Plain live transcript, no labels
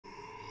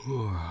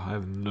I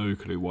have no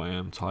clue why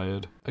I'm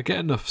tired. I get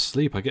enough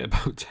sleep, I get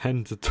about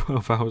 10 to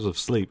 12 hours of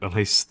sleep, and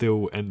I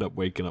still end up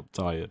waking up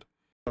tired.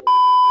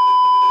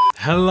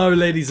 Hello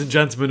ladies and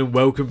gentlemen, and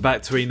welcome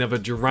back to another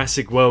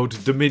Jurassic World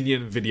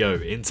Dominion video.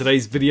 In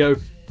today's video,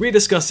 we're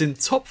discussing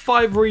top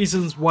 5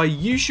 reasons why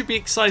you should be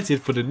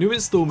excited for the new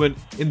installment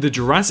in the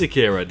Jurassic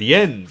era, the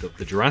end of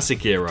the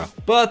Jurassic era.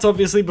 But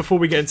obviously before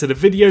we get into the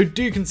video,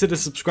 do consider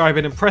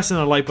subscribing and pressing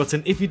the like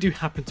button if you do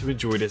happen to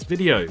enjoy this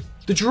video.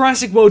 The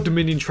Jurassic World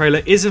Dominion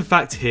trailer is in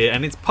fact here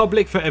and it's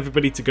public for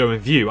everybody to go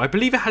and view. I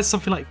believe it has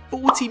something like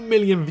 40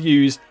 million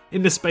views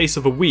in the space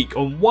of a week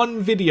on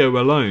one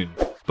video alone.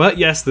 But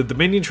yes, the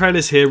Dominion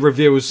trailers here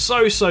reveals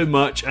so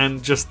much,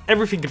 and just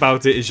everything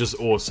about it is just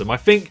awesome. I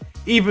think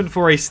even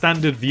for a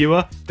standard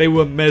viewer, they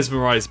were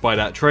mesmerized by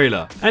that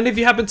trailer. And if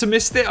you happen to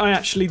missed it, I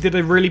actually did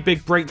a really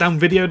big breakdown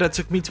video that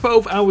took me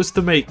 12 hours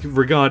to make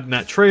regarding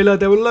that trailer.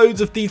 There were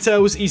loads of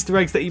details, Easter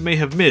eggs that you may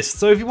have missed.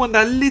 So if you want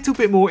that little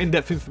bit more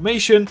in-depth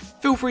information,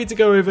 feel free to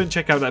go over and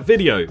check out that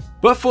video.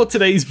 But for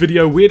today's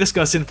video, we're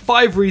discussing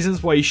 5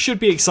 reasons why you should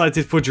be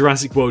excited for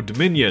Jurassic World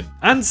Dominion.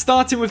 And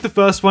starting with the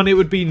first one, it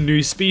would be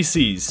new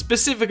species.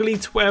 Specifically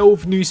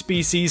 12 new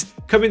species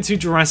coming to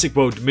Jurassic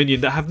World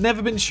Dominion that have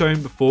never been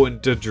shown before in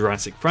the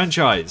Jurassic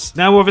franchise.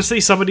 Now obviously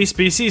some of these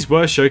species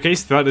were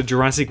showcased throughout the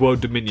Jurassic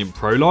World Dominion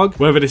prologue,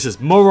 whether this is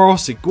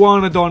Moros,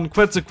 Iguanodon,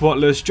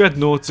 Quetzalcoatlus,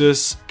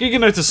 Dreadnoughtus,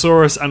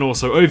 Giganotosaurus and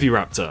also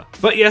Oviraptor.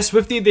 But yes,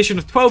 with the addition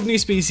of 12 new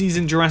species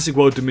in Jurassic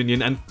World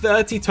Dominion and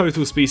 30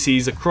 total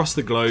species across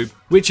the globe,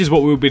 which is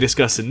what we'll be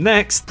discussing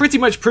next, pretty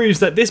much proves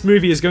that this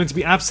movie is going to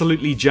be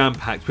absolutely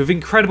jam-packed with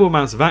incredible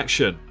amounts of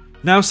action.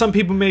 Now some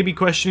people may be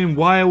questioning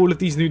why are all of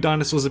these new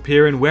dinosaurs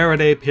appearing, where are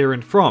they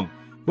appearing from?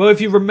 Well, if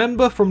you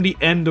remember from the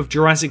end of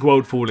Jurassic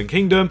World Fallen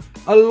Kingdom,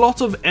 a lot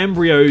of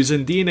embryos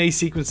and DNA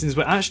sequences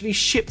were actually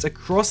shipped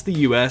across the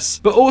US,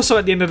 but also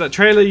at the end of that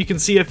trailer you can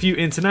see a few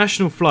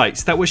international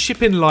flights that were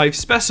shipping live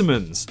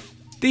specimens.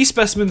 These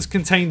specimens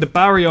contain the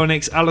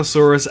Baryonyx,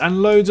 Allosaurus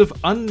and loads of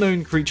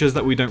unknown creatures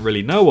that we don't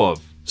really know of.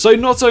 So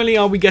not only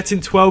are we getting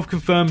 12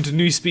 confirmed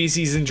new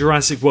species in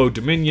Jurassic World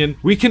Dominion,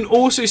 we can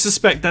also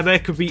suspect that there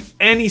could be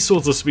any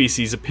sort of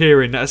species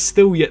appearing that are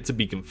still yet to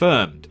be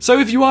confirmed. So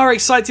if you are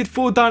excited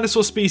for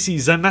dinosaur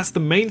species and that's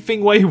the main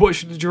thing why you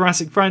watch the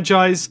Jurassic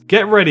franchise,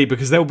 get ready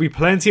because there will be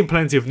plenty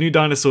of new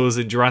dinosaurs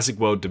in Jurassic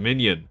World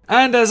Dominion.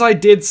 And as I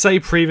did say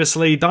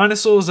previously,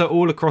 dinosaurs are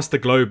all across the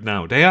globe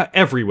now, they are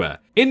everywhere.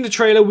 In the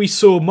trailer we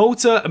saw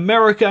Malta,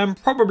 America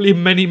and probably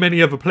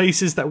many other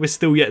places that we're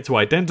still yet to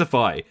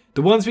identify.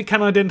 The ones we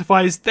can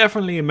identify is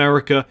definitely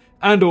America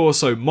and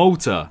also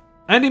Malta.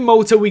 And in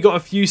Malta we got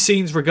a few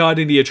scenes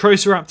regarding the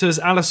Atrociraptors,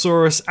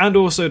 Allosaurus and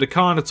also the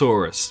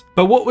Carnotaurus.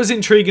 But what was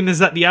intriguing is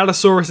that the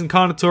Allosaurus and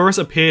Carnotaurus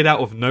appeared out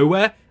of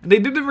nowhere and they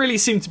didn't really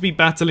seem to be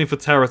battling for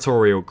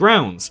territorial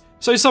grounds.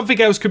 So something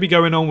else could be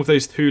going on with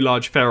those two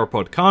large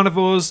theropod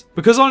carnivores,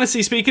 because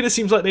honestly speaking it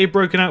seems like they've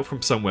broken out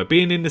from somewhere.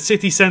 Being in the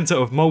city centre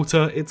of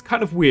Malta, it's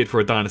kind of weird for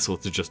a dinosaur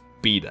to just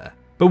be there.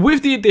 But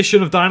with the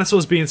addition of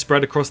dinosaurs being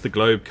spread across the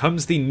globe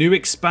comes the new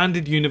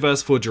expanded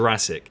universe for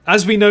Jurassic.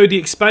 As we know, the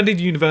expanded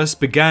universe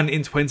began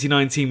in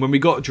 2019 when we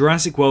got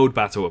Jurassic World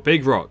Battle at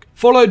Big Rock,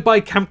 followed by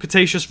Camp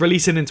Cretaceous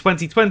releasing in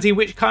 2020,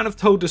 which kind of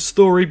told a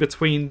story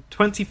between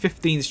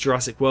 2015's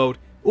Jurassic World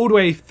all the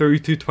way through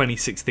to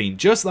 2016,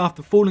 just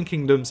after Fallen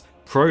Kingdom's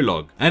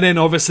prologue. And then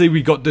obviously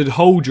we got the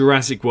whole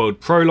Jurassic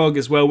World prologue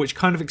as well, which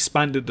kind of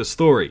expanded the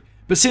story.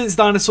 But since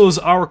dinosaurs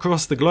are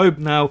across the globe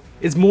now,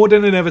 it's more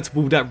than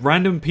inevitable that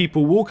random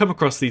people will come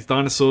across these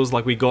dinosaurs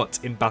like we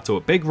got in Battle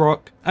at Big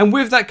Rock. And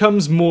with that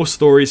comes more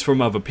stories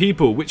from other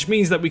people, which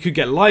means that we could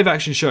get live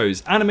action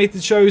shows,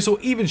 animated shows or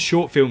even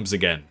short films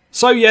again.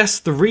 So yes,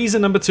 the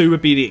reason number 2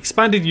 would be the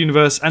expanded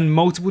universe and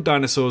multiple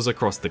dinosaurs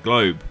across the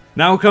globe.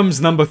 Now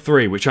comes number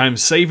 3, which I am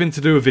saving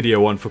to do a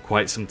video on for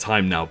quite some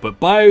time now,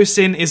 but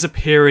Biosyn is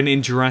appearing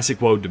in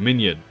Jurassic World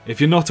Dominion. If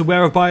you're not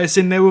aware of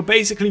Biosyn, they were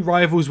basically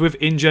rivals with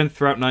InGen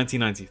throughout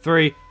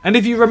 1993, and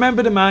if you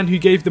remember the man who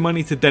gave the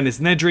money to Dennis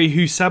Nedry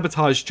who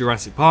sabotaged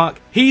Jurassic Park,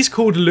 he's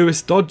called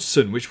Lewis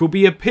Dodgson, which will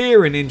be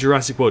appearing in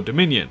Jurassic World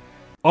Dominion.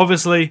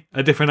 Obviously,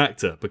 a different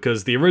actor,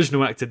 because the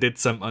original actor did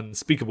some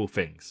unspeakable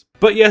things.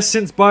 But yes,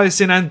 since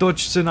Biosyn and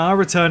Dodgson are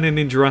returning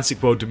in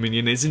Jurassic World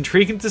Dominion, it's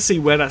intriguing to see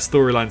where that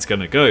storyline's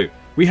gonna go.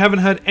 We haven't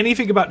heard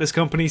anything about this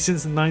company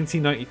since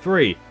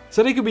 1993,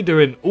 so they could be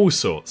doing all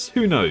sorts,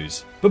 who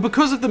knows. But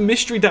because of the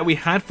mystery that we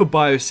had for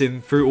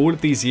Biosyn through all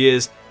of these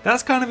years,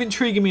 that's kind of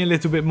intriguing me a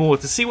little bit more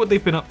to see what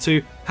they've been up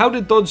to, how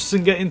did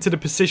Dodgson get into the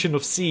position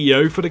of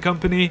CEO for the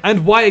company,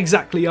 and why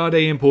exactly are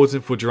they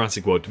important for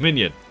Jurassic World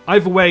Dominion.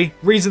 Either way,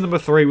 reason number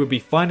 3 would be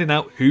finding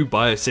out who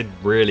Biosyn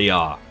really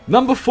are.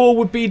 Number 4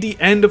 would be the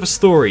end of a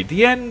story,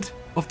 the end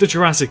of the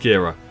Jurassic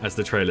era, as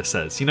the trailer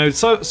says. You know,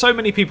 so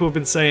many people have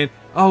been saying,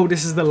 oh,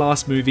 this is the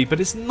last movie, but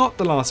it's not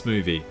the last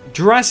movie.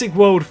 Jurassic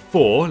World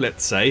 4,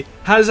 let's say,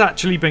 has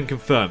actually been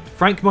confirmed.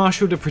 Frank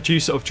Marshall, the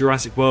producer of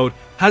Jurassic World,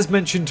 has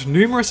mentioned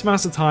numerous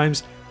amounts of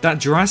times that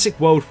Jurassic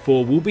World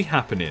 4 will be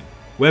happening.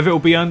 Whether it will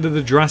be under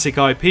the Jurassic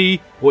IP,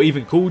 or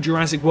even called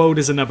Jurassic World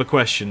is another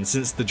question,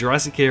 since the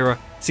Jurassic era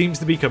seems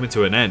to be coming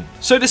to an end.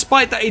 So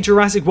despite that a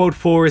Jurassic World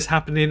 4 is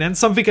happening and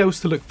something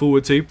else to look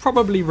forward to,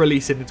 probably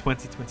releasing in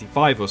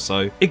 2025 or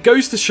so, it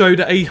goes to show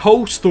that a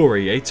whole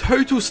story, a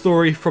total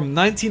story from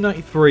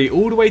 1993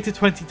 all the way to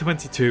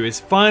 2022 is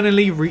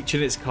finally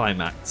reaching its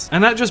climax.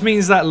 And that just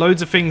means that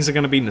loads of things are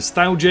going to be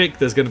nostalgic,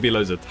 there's going to be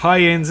loads of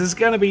tie-ins, there's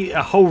going to be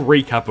a whole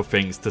recap of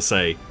things to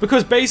say.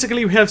 Because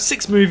basically we have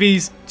 6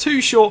 movies,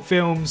 2 short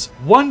films,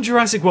 1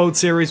 Jurassic World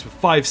series with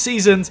 5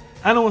 seasons,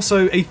 and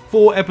also a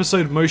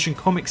 4-episode motion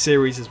comic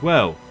series as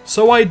well.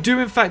 So I do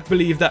in fact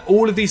believe that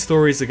all of these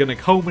stories are going to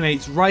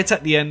culminate right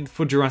at the end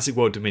for Jurassic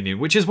World Dominion,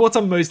 which is what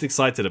I'm most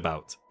excited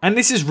about. And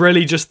this is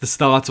really just the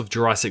start of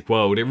Jurassic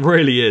World, it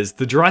really is.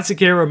 The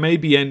Jurassic era may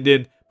be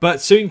ending,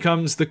 but soon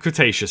comes the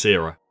Cretaceous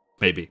era.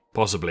 Maybe,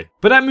 possibly.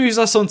 But that moves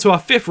us on to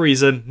our 5th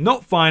reason,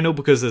 not final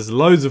because there's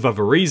loads of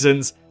other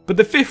reasons, but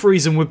the 5th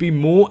reason would be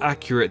more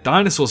accurate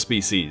dinosaur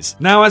species.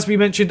 Now, as we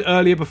mentioned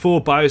earlier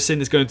before, Biosyn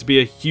is going to be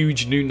a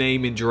huge new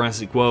name in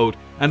Jurassic World,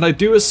 and I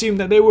do assume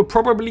that they were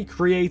probably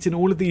creating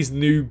all of these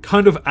new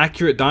kind of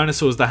accurate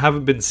dinosaurs that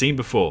haven't been seen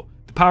before.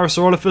 The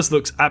Parasaurolophus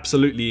looks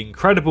absolutely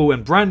incredible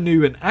and brand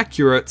new and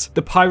accurate.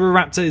 The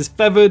Pyroraptor is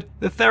feathered.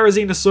 The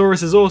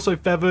Therizinosaurus is also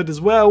feathered as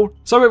well.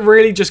 So it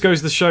really just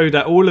goes to show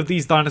that all of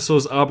these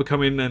dinosaurs are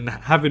becoming and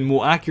having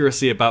more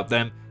accuracy about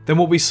them than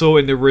what we saw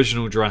in the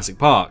original Jurassic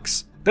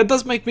Parks. That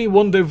does make me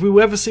wonder if we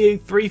will ever see a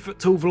 3-foot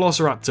tall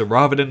Velociraptor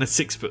rather than a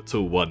 6-foot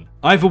tall one.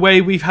 Either way,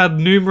 we've had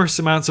numerous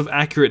amounts of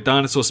accurate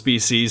dinosaur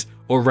species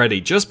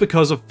already just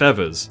because of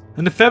feathers.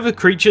 And the feathered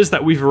creatures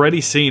that we've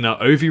already seen are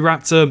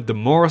Oviraptor, the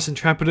Moros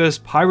Intrepidus,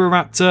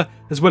 Pyroraptor,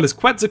 as well as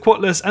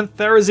Quetzalcoatlus and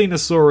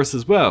Therizinosaurus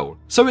as well.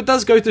 So it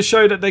does go to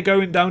show that they're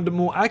going down the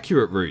more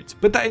accurate route,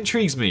 but that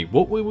intrigues me,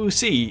 what we will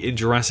see in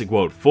Jurassic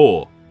World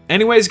 4.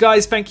 Anyways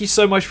guys, thank you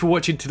so much for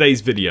watching today's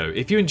video.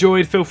 If you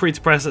enjoyed, feel free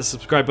to press that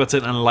subscribe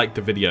button and like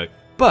the video.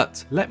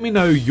 But let me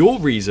know your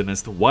reason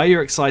as to why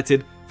you're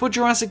excited for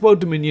Jurassic World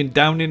Dominion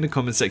down in the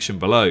comment section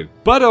below.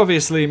 But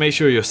obviously make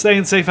sure you're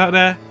staying safe out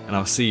there, and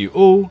I'll see you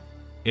all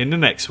in the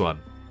next one.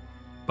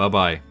 Bye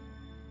bye.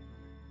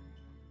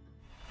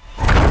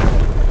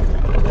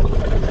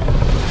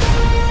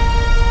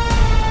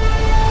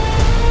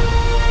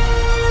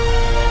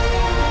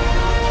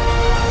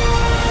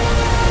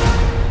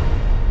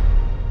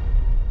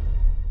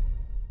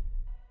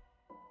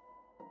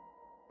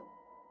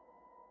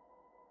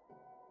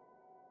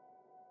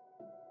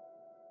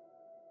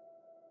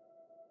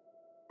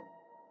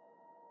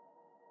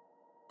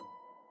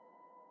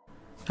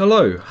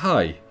 Hello,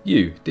 hi,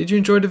 you. Did you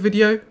enjoy the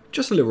video?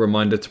 Just a little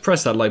reminder to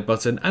press that like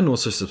button and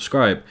also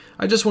subscribe.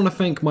 I just want to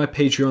thank my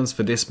Patreons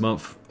for this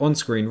month on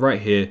screen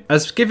right here,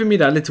 as giving me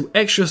that little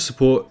extra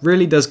support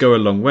really does go a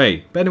long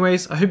way. But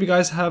anyways, I hope you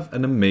guys have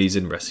an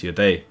amazing rest of your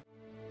day.